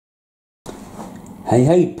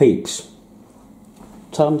Hey peeps,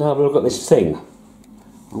 time to have a look at this thing,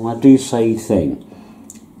 and I do say thing.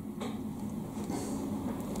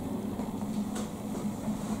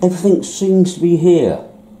 Everything seems to be here.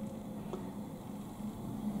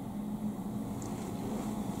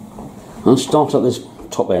 I'll start at this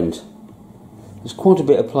top end. There's quite a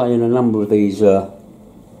bit of play in a number of these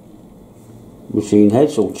machine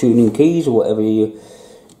heads or tuning keys or whatever you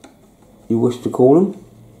wish to call them.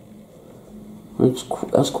 That's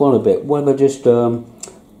quite a bit. Whether just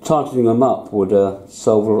tightening them up would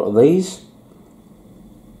solve a lot of these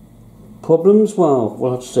problems, well,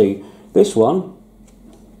 we'll have to see. This one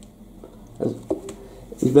is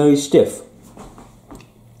very stiff.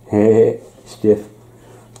 Stiff.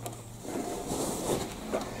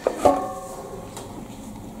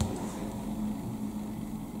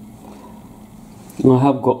 I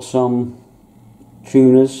have got some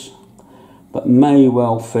tuners that may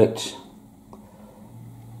well fit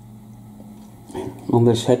on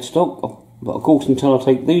this headstock, but of course until I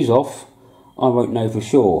take these off I won't know for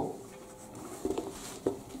sure.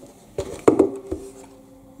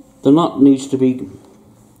 The nut needs to be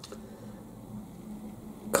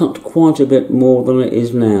cut quite a bit more than it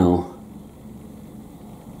is now.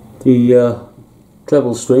 The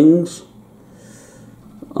treble strings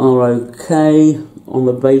are okay, on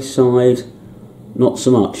the bass side not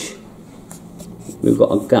so much. We've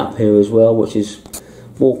got a gap here as well, which is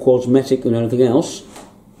more cosmetic than anything else.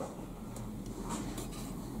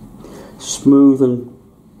 Smooth and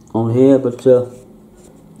on here, but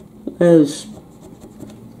there's,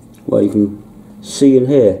 well, you can see in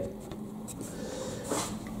here.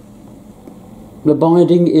 The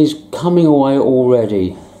binding is coming away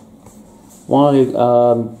already. While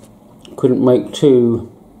I couldn't make two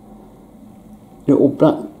little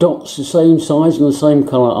black dots the same size and the same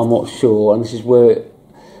colour, I'm not sure, and this is where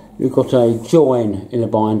you've got a join in the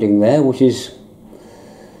binding there, which is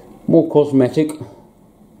more cosmetic,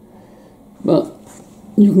 but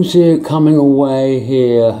you can see it coming away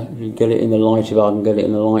here. You can get it in the light if I can get it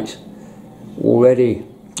in the light already.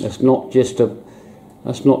 That's not just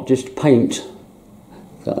paint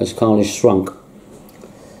that has kind of shrunk.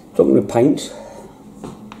 Talking of paint,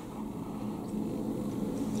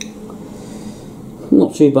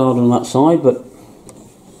 not too bad on that side, but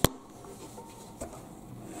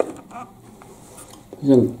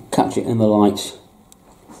you can catch it in the light.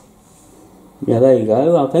 Yeah, there you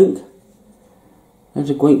go, I think. There's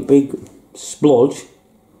a great big splodge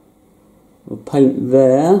of paint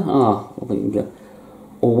there. I think,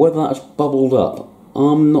 or whether that's bubbled up,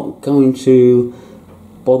 I'm not going to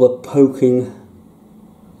bother poking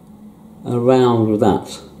around with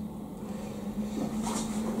that.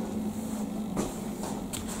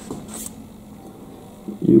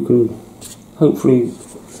 You can hopefully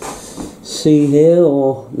see here,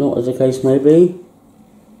 or not as the case may be,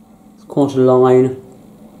 it's quite a line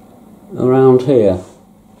around here.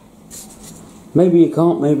 Maybe you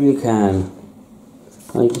can't, maybe you can.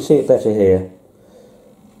 You can see it better here.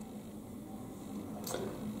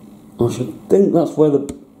 I should think that's where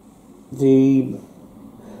the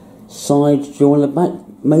sides join the back,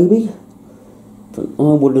 maybe, but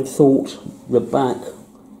I would have thought the back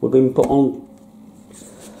would have been put on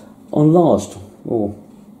last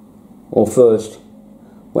or first,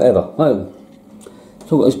 whatever. Oh,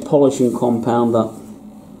 so this polishing compound, that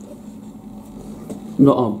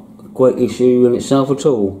not a great issue in itself at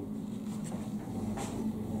all.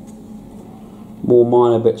 More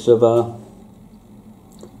minor bits of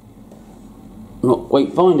not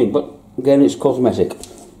great binding, but again it's cosmetic.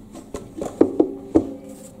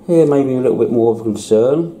 Here maybe a little bit more of a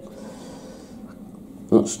concern.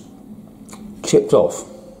 That's chipped off.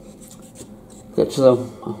 Get to the.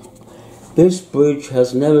 This bridge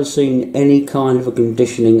has never seen any kind of a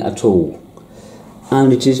conditioning at all,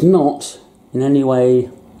 and it is not in any way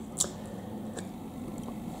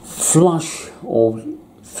flush or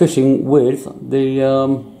fitting with the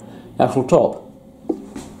actual top.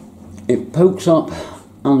 It pokes up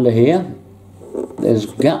under here, there's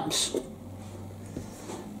gaps,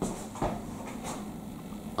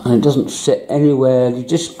 and it doesn't sit anywhere. You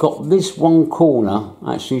just got this one corner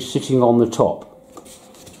actually sitting on the top.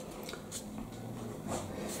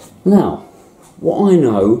 Now, what I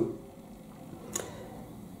know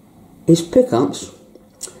is pickups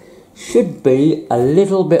should be a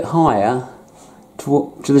little bit higher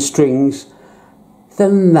to the strings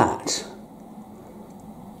than that.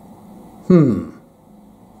 I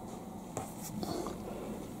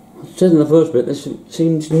said in the first bit, there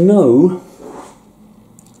seems no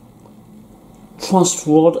truss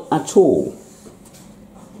rod at all.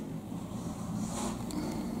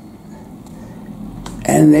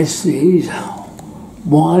 And these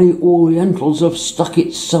wily orientals have stuck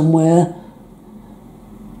it somewhere.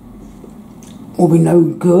 Will be no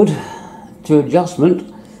good to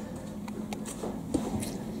adjustment.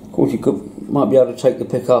 Of course, might be able to take the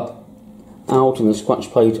pickup out and the scratch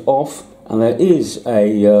plate off, and there is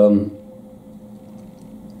a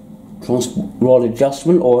truss rod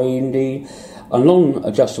adjustment, or indeed a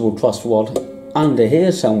non-adjustable truss rod under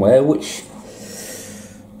here somewhere, which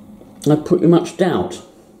I pretty much doubt.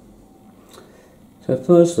 So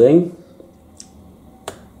first thing,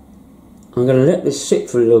 I'm going to let this sit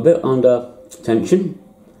for a little bit under tension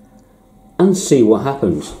and see what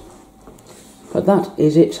happens. But that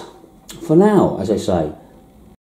is it for now, as I say.